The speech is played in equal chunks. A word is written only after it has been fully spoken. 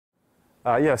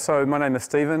Yeah, so my name is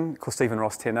Stephen, called Stephen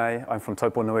Ross Tene. I'm from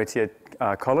Taupo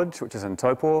College, which is in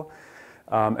Taupo.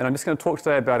 And I'm just going to talk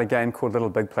today about a game called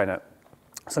LittleBigPlanet.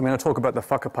 So I'm going to talk about the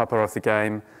whakapapa of the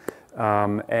game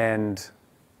and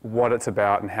what it's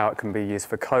about and how it can be used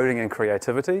for coding and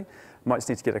creativity. Might just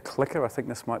need to get a clicker. I think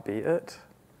this might be it.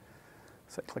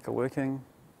 Is that clicker working?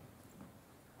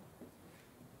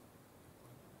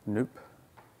 Nope.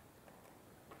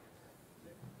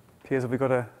 Piers, have we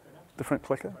got a different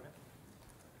clicker?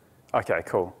 Okay,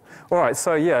 cool. All right,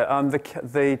 so yeah, the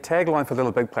tagline for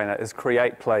LittleBigPlanet is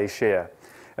create, play, share.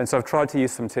 And so I've tried to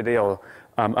use some te reo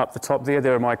up the top there.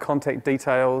 There are my contact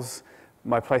details,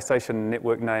 my PlayStation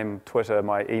network name, Twitter,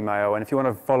 my email. And if you want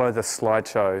to follow the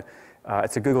slideshow,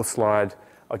 it's a Google slide.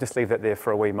 I'll just leave that there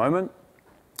for a wee moment.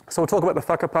 So we'll talk about the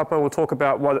whakapapa. We'll talk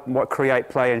about what create,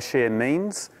 play, and share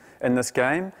means in this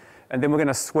game. And then we're going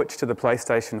to switch to the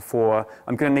PlayStation 4.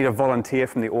 I'm going to need a volunteer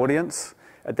from the audience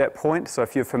at that point. So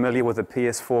if you're familiar with the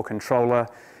PS4 controller,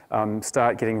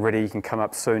 start getting ready. You can come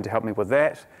up soon to help me with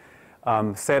that.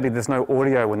 Sadly, there's no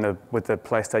audio with the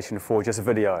PlayStation 4, just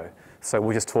video. So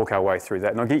we'll just talk our way through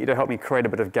that. And I'll get you to help me create a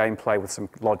bit of gameplay with some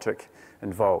logic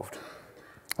involved.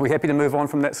 Are we happy to move on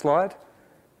from that slide?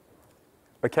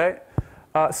 Okay.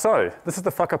 So this is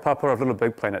the whakapapa of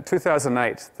LittleBigPlanet.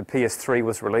 2008, the PS3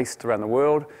 was released around the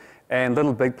world, and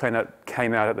LittleBigPlanet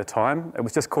came out at the time. It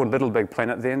was just called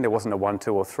LittleBigPlanet then. There wasn't a 1,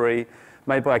 2, or 3.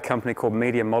 Made by a company called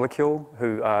Media Molecule,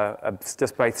 who are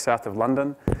just based south of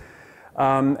London.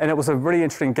 And it was a really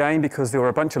interesting game because there were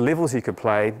a bunch of levels you could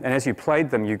play, and as you played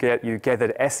them, you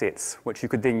gathered assets, which you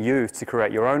could then use to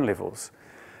create your own levels.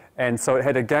 And so it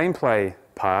had a gameplay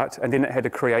part, and then it had a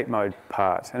create mode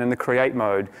part. And in the create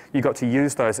mode, you got to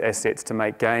use those assets to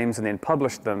make games and then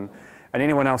publish them. And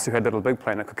anyone else who had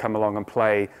LittleBigPlanet could come along and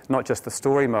play not just the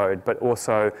story mode, but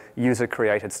also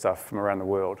user-created stuff from around the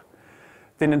world.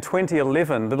 Then in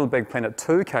 2011, LittleBigPlanet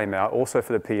 2 came out, also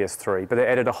for the PS3, but they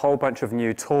added a whole bunch of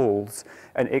new tools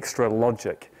and extra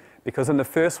logic. Because in the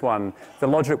first one, the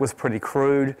logic was pretty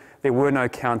crude. There were no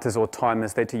counters or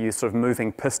timers. They had to use sort of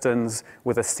moving pistons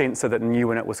with a sensor that knew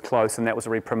when it was close, and that was a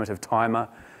very primitive timer.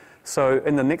 So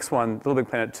in the next one,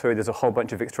 LittleBigPlanet 2, there's a whole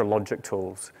bunch of extra logic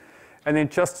tools. And then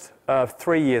just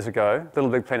 3 years ago,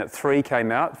 LittleBigPlanet 3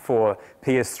 came out for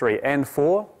PS3 and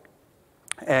 4.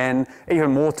 And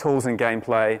even more tools and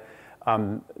gameplay.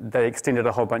 They extended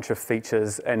a whole bunch of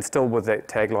features, and still with that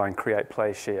tagline, create,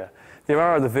 play, share. There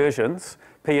are other versions.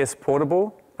 PS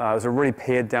Portable is a really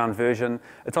pared down version.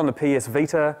 It's on the PS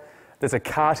Vita. There's a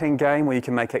karting game where you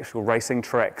can make actual racing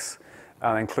tracks,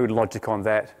 include logic on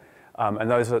that. And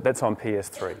that's on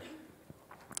PS3.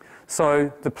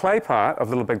 So the play part of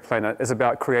LittleBigPlanet is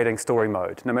about creating story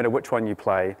mode, no matter which one you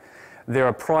play. There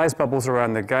are prize bubbles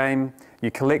around the game. You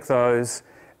collect those.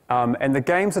 And the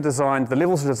games are designed, the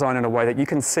levels are designed in a way that you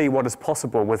can see what is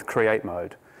possible with create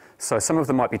mode. So some of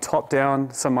them might be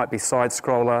top-down, some might be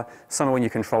side-scroller, some are when you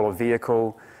control a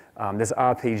vehicle. There's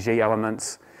RPG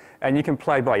elements. And you can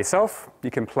play by yourself,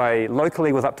 you can play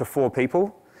locally with up to 4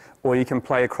 people, or you can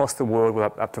play across the world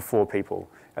with up to 4 people,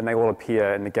 and they all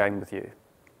appear in the game with you.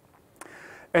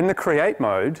 In the create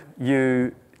mode,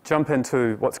 you jump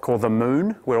into what's called the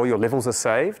moon, where all your levels are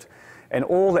saved, and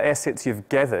all the assets you've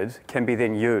gathered can be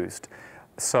then used.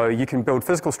 So you can build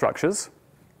physical structures.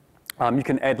 You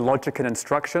can add logic and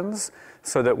instructions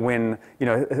so that when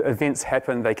events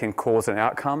happen, they can cause an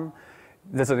outcome.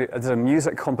 There's a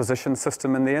music composition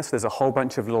system in there, so there's a whole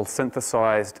bunch of little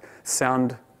synthesized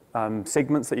sound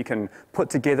segments that you can put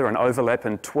together and overlap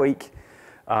and tweak.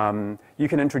 You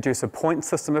can introduce a point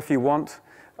system if you want.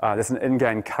 There's an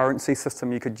in-game currency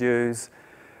system you could use.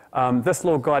 This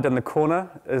little guy down the corner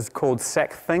is called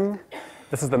Sack Thing.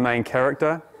 This is the main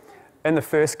character. In the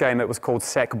first game, it was called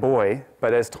Sack Boy,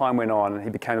 but as time went on, he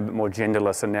became a bit more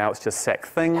genderless, and now it's just Sack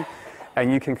Thing.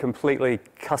 And you can completely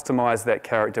customize that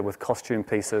character with costume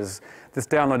pieces. There's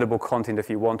downloadable content if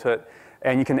you want it,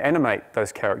 and you can animate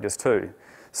those characters too.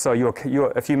 So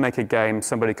if you make a game,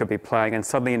 somebody could be playing, and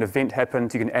suddenly an event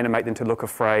happens, you can animate them to look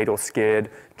afraid or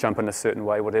scared, jump in a certain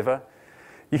way, whatever.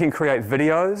 You can create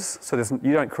videos, so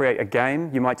you don't create a game,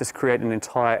 you might just create an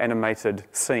entire animated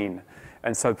scene.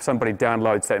 And so somebody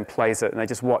downloads that and plays it, and they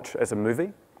just watch as a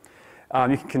movie.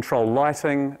 You can control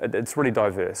lighting, it's really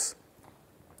diverse.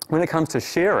 When it comes to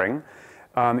sharing,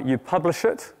 you publish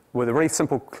it with a really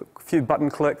simple few button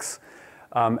clicks,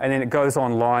 and then it goes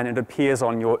online and it appears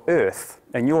on your Earth.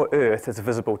 And your Earth is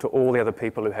visible to all the other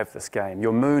people who have this game.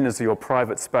 Your moon is your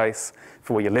private space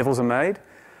for where your levels are made.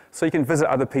 So you can visit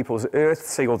other people's Earth,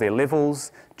 see all their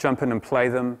levels, jump in and play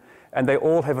them, and they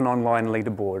all have an online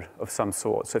leaderboard of some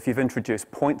sort. So if you've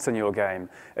introduced points in your game,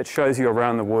 it shows you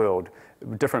around the world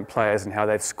different players and how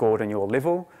they've scored in your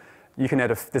level. You can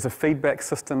add there's a feedback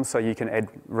system, so you can add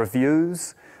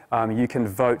reviews. You can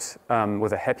vote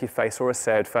with a happy face or a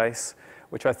sad face,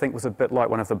 which I think was a bit like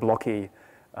one of the blocky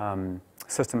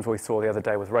systems we saw the other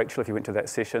day with Rachel if you went to that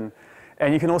session.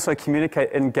 And you can also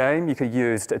communicate in-game. You could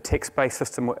use a text-based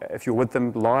system if you're with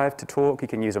them live to talk. You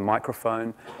can use a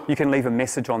microphone. You can leave a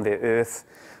message on their earth.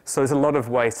 So there's a lot of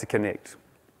ways to connect.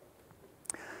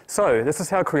 So this is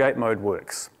how create mode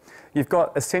works. You've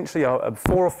got essentially 4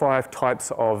 or 5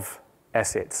 types of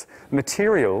assets.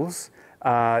 Materials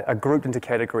are grouped into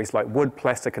categories like wood,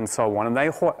 plastic, and so on, and they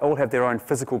all have their own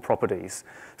physical properties.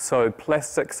 So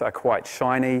plastics are quite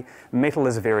shiny, metal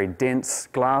is very dense,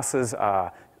 glasses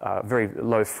are very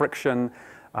low friction,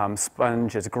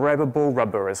 sponge is grabbable,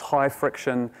 rubber is high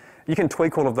friction. You can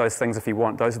tweak all of those things if you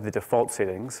want. Those are the default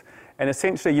settings. And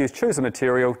essentially you choose a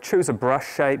material, choose a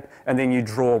brush shape, and then you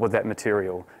draw with that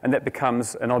material. And that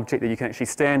becomes an object that you can actually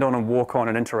stand on and walk on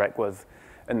and interact with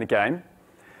in the game.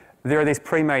 There are these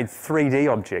pre-made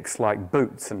 3D objects like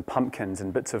boots and pumpkins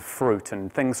and bits of fruit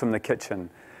and things from the kitchen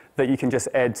that you can just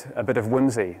add a bit of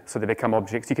whimsy so they become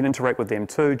objects. You can interact with them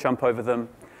too, jump over them.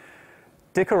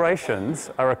 Decorations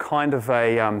are a kind of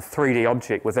a 3D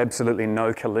object with absolutely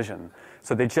no collision.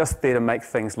 So they're just there to make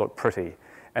things look pretty.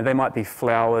 And they might be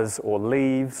flowers or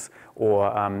leaves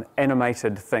or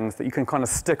animated things that you can kind of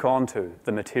stick onto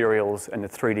the materials and the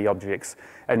 3D objects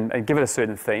and give it a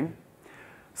certain theme.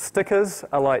 Stickers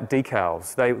are like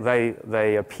decals.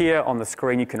 They appear on the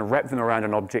screen. You can wrap them around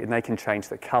an object and they can change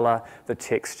the color, the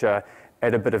texture,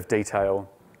 add a bit of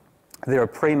detail. There are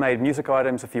pre-made music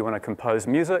items if you want to compose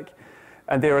music.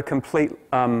 And there are complete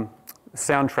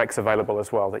soundtracks available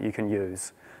as well that you can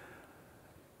use.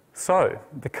 So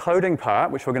the coding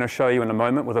part, which we're going to show you in a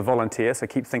moment with a volunteer, so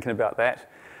keep thinking about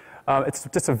that. It's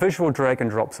just a visual drag and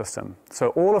drop system. So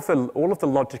all of the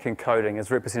logic and coding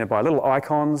is represented by little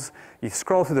icons. You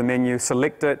scroll through the menu,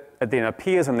 select it, it then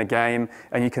appears in the game,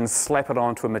 and you can slap it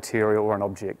onto a material or an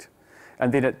object.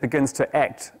 And then it begins to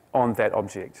act on that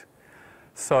object.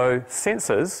 So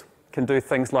sensors can do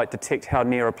things like detect how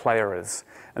near a player is.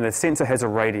 And the sensor has a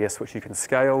radius which you can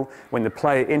scale. When the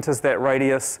player enters that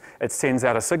radius, it sends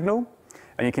out a signal,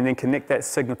 and you can then connect that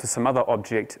signal to some other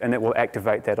object, and it will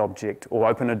activate that object, or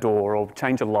open a door, or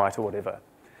change a light, or whatever.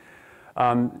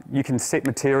 You can set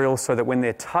materials so that when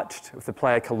they're touched, if the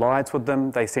player collides with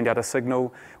them, they send out a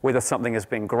signal, whether something has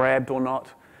been grabbed or not.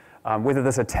 Whether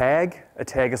there's a tag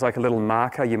is like a little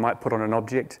marker you might put on an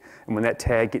object, and when that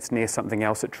tag gets near something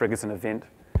else, it triggers an event.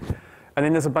 And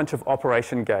then there's a bunch of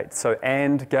operation gates. So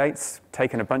AND gates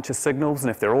take in a bunch of signals, and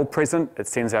if they're all present, it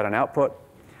sends out an output.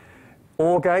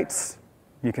 OR gates,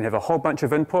 you can have a whole bunch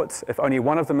of inputs. If only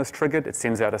one of them is triggered, it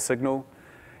sends out a signal.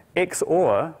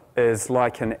 XOR is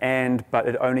like an AND, but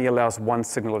it only allows one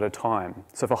signal at a time.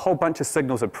 So if a whole bunch of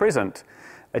signals are present,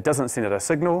 it doesn't send out a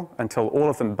signal until all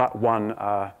of them but one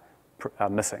are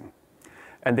missing.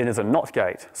 And then there's a NOT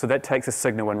gate. So that takes a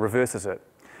signal and reverses it.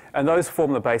 And those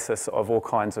form the basis of all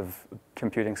kinds of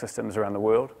computing systems around the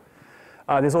world.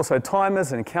 There's also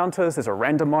timers and counters. There's a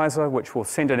randomizer, which will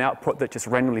send an output that just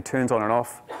randomly turns on and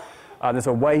off. There's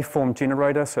a waveform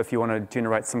generator, so if you want to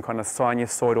generate some kind of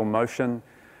sinusoidal motion.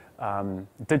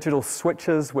 Digital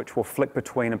switches, which will flick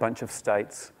between a bunch of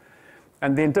states.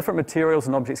 And then different materials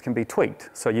and objects can be tweaked.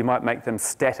 So you might make them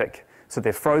static, so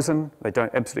they're frozen. They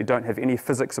absolutely don't have any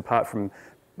physics apart from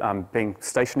being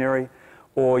stationary.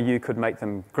 Or you could make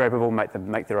them grabbable,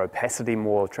 make their opacity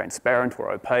more transparent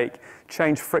or opaque,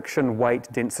 change friction, weight,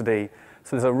 density.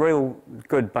 So there's a real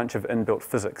good bunch of inbuilt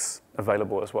physics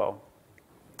available as well.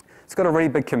 It's got a really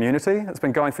big community. It's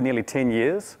been going for nearly 10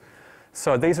 years.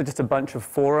 So these are just a bunch of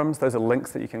forums. Those are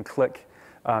links that you can click.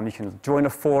 You can join a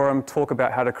forum, talk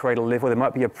about how to create a level. There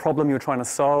might be a problem you're trying to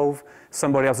solve.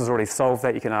 Somebody else has already solved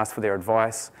that. You can ask for their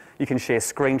advice. You can share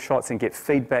screenshots and get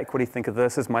feedback. What do you think of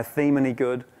this? Is my theme any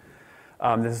good?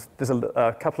 There's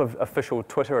a couple of official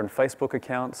Twitter and Facebook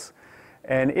accounts.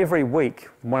 And every week,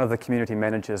 one of the community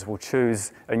managers will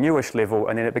choose a newish level,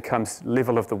 and then it becomes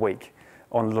level of the week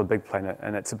on LittleBigPlanet.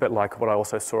 And it's a bit like what I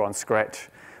also saw on Scratch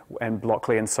and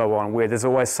Blockly and so on, where there's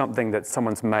always something that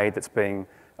someone's made that's being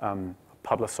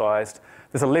publicized.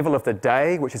 There's a level of the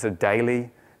day, which is a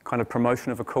daily kind of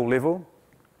promotion of a cool level.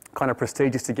 Kind of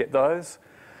prestigious to get those.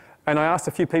 And I asked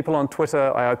a few people on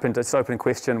Twitter, I opened this open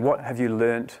question, what have you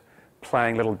learnt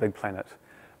playing LittleBigPlanet?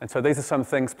 And so these are some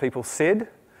things people said.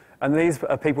 And these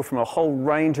are people from a whole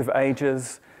range of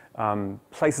ages,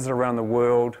 places around the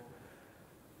world.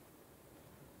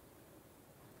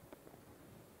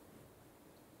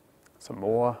 Some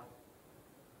more.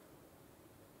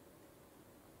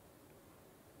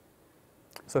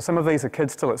 So some of these are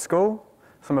kids still at school.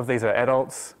 Some of these are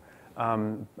adults.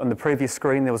 On the previous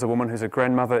screen, there was a woman who's a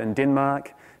grandmother in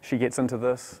Denmark. She gets into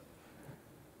this.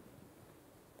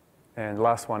 And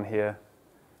last one here.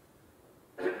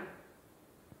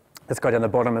 This guy down the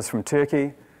bottom is from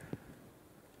Turkey.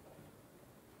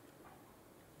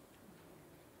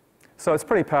 So it's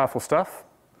pretty powerful stuff.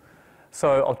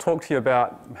 So I'll talk to you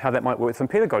about how that might work with some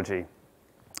pedagogy.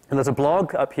 And there's a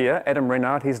blog up here, Adam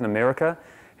Renard, he's in America.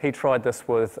 He tried this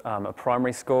with a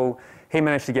primary school. He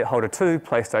managed to get hold of 2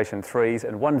 PlayStation 3s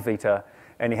and 1 Vita,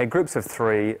 and he had groups of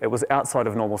 3. It was outside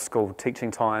of normal school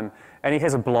teaching time, and he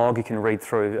has a blog you can read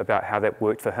through about how that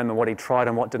worked for him and what he tried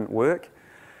and what didn't work.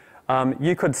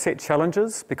 You could set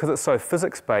challenges. Because it's so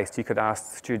physics-based, you could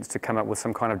ask students to come up with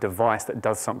some kind of device that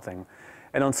does something.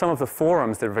 And on some of the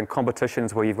forums, there have been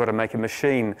competitions where you've got to make a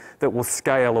machine that will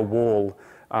scale a wall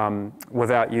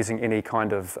without using any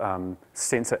kind of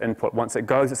sensor input. Once it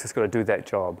goes, it's just got to do that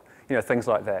job. You know, things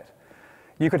like that.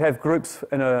 You could have groups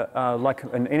in like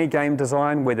in any game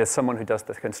design where there's someone who does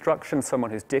the construction, someone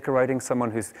who's decorating,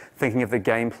 someone who's thinking of the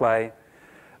gameplay.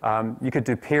 You could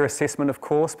do peer assessment, of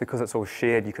course, because it's all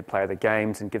shared. You could play the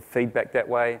games and give feedback that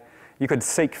way. You could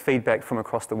seek feedback from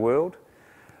across the world.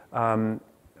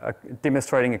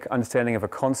 Demonstrating an understanding of a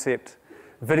concept.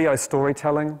 Video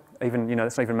storytelling, even, you know,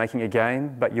 it's not even making a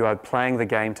game, but you are playing the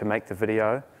game to make the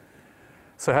video.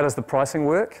 So how does the pricing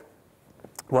work?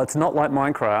 Well, it's not like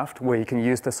Minecraft, where you can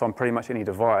use this on pretty much any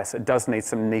device. It does need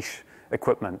some niche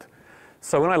equipment.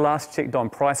 So when I last checked on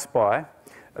Price Spy,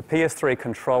 a PS3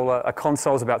 controller, a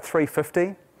console is about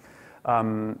 $350.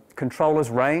 Controllers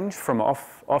range from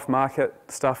off-market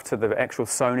stuff to the actual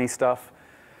Sony stuff.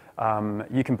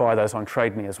 You can buy those on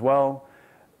Trade Me as well.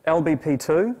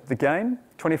 LBP2, the game,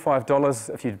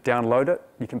 $25 if you download it.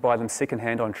 You can buy them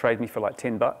secondhand on Trade Me for like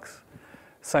 $10.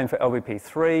 Same for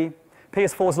LBP3.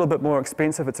 PS4 is a little bit more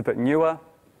expensive. It's a bit newer.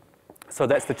 So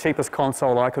that's the cheapest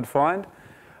console I could find.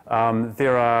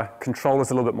 There are controllers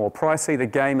a little bit more pricey. The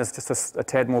game is just a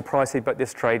tad more pricey, but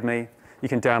there's Trade Me. You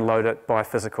can download it, buy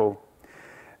physical.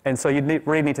 And so you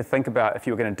really need to think about, if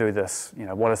you were going to do this, you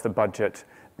know, what is the budget?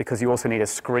 Because you also need a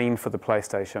screen for the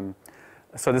PlayStation.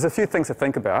 So there's a few things to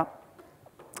think about,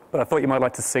 but I thought you might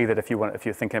like to see that if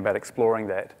you're thinking about exploring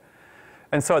that.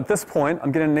 And so at this point,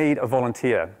 I'm going to need a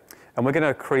volunteer, and we're going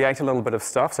to create a little bit of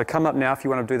stuff. So come up now if you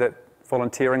want to do that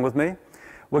volunteering with me.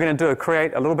 We're going to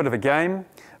create a little bit of a game.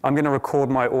 I'm going to record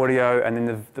my audio, and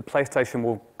then the PlayStation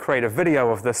will create a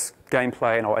video of this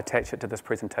gameplay, and I'll attach it to this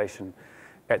presentation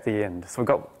at the end. So we've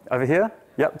got over here.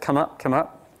 Yep, come up, come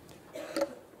up.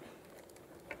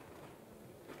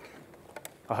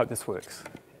 I hope this works.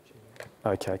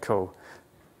 Okay, cool.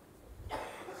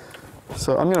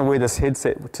 So I'm going to wear this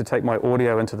headset to take my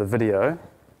audio into the video.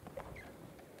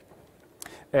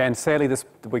 And sadly,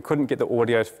 we couldn't get the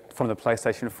audio from the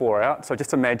PlayStation 4 out. So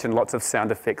just imagine lots of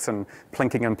sound effects and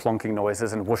plinking and plonking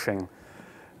noises and whooshing.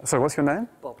 So what's your name?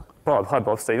 Bob. Bob. Hi,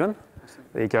 Bob. Stephen.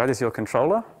 There you go. There's your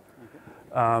controller.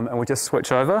 And we'll just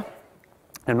switch over.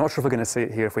 I'm not sure if we're going to see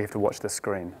it here if we have to watch this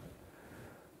screen.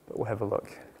 But we'll have a look.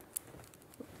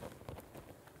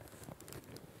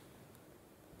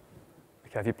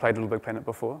 Okay, have you played LittleBigPlanet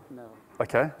before? No.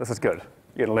 Okay, this is good.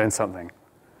 You're going to learn something.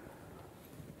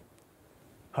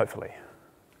 Hopefully.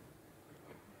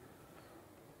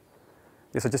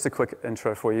 Yeah, so just a quick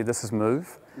intro for you. This is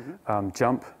move,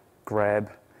 jump,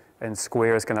 grab, and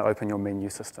square is going to open your menu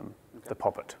system, the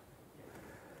Pop-It.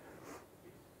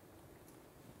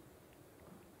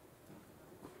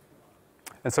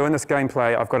 And so in this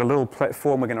gameplay, I've got a little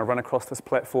platform. We're going to run across this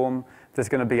platform. There's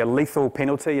going to be a lethal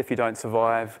penalty if you don't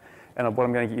survive. And what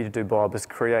I'm going to get you to do, Bob, is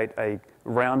create a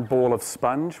round ball of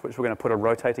sponge, which we're going to put a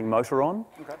rotating motor on.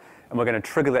 Okay. And we're going to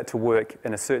trigger that to work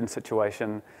in a certain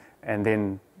situation, and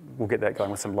then we'll get that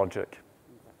going with some logic.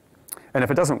 Okay. And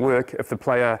if it doesn't work, if the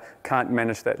player can't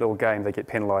manage that little game, they get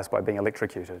penalised by being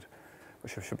electrocuted,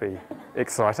 which should be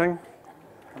exciting.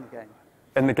 In the game.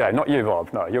 In the game. Not you,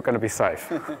 Bob. No, you're going to be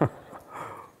safe.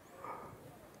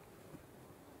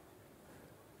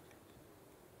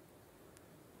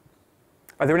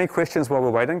 Are there any questions while we're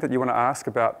waiting that you want to ask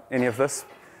about any of this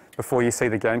before you see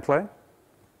the gameplay?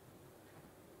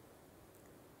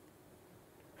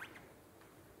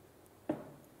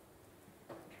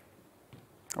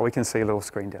 Oh, we can see a little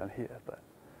screen down here, but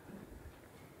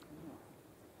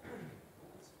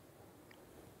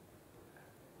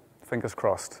fingers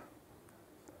crossed.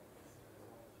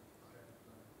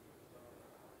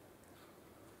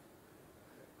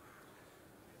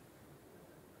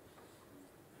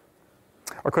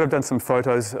 I could have done some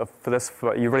photos for this,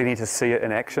 but you really need to see it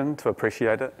in action to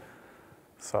appreciate it.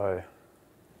 So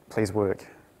please work.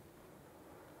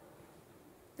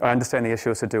 I understand the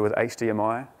issue is to do with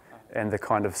HDMI and the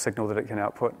kind of signal that it can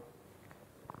output.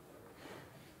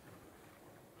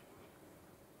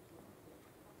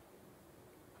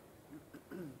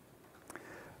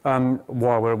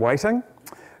 While we're waiting,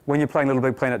 when you're playing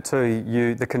LittleBigPlanet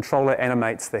 2, the controller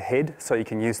animates the head, so you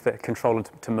can use the controller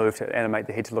to move to animate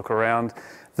the head to look around.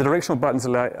 The directional buttons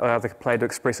allow the player to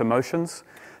express emotions.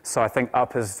 So I think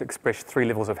up is expressed 3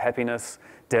 levels of happiness,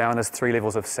 down is 3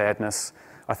 levels of sadness.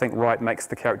 I think right makes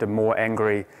the character more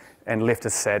angry, and left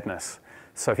is sadness.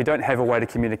 So if you don't have a way to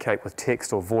communicate with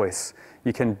text or voice,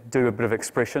 you can do a bit of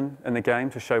expression in the game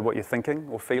to show what you're thinking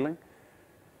or feeling.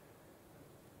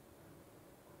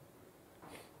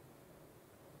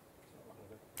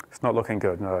 It's not looking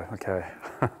good, no, okay.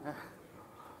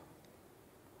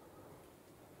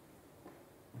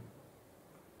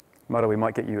 Mara, we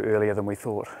might get you earlier than we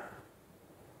thought.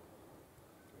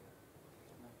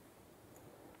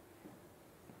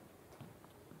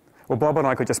 Well, Bob and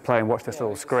I could just play and watch this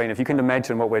little screen. If you can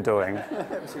imagine what we're doing,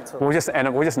 we'll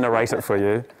just narrate it for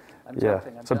you.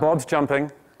 So Bob's jumping.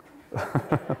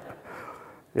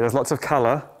 There's lots of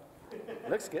colour.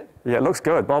 Looks good. Yeah, it looks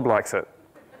good. Bob likes it.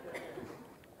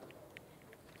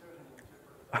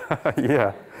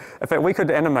 Yeah. In fact, we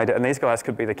could animate it, and these guys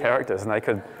could be the characters, and they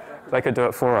could do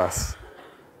it for us.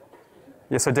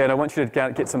 Yeah, so Dan, I want you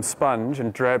to get some sponge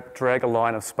and drag a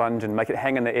line of sponge and make it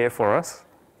hang in the air for us.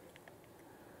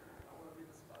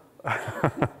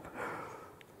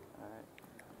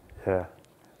 Yeah.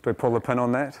 Do we pull the pin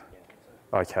on that?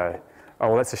 Okay. Oh,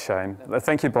 well, that's a shame.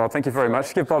 Thank you, Bob. Thank you very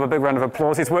much. Give Bob a big round of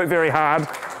applause. He's worked very hard.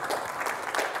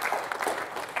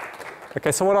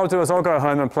 Okay, so what I'll do is I'll go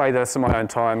home and play this in my own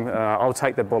time. I'll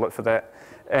take the bullet for that.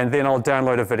 And then I'll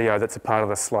download a video that's a part of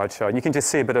the slideshow. And you can just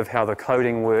see a bit of how the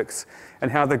coding works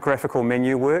and how the graphical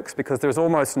menu works, because there's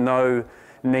almost no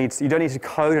need, you don't need to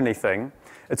code anything.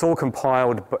 It's all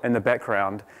compiled in the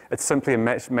background. It's simply a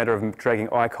matter of dragging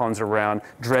icons around,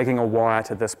 dragging a wire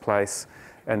to this place,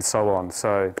 and so on.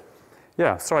 So,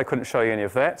 yeah, sorry I couldn't show you any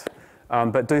of that.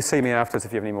 But do see me afterwards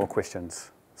if you have any more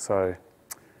questions. So,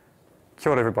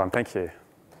 kia ora everyone, thank you.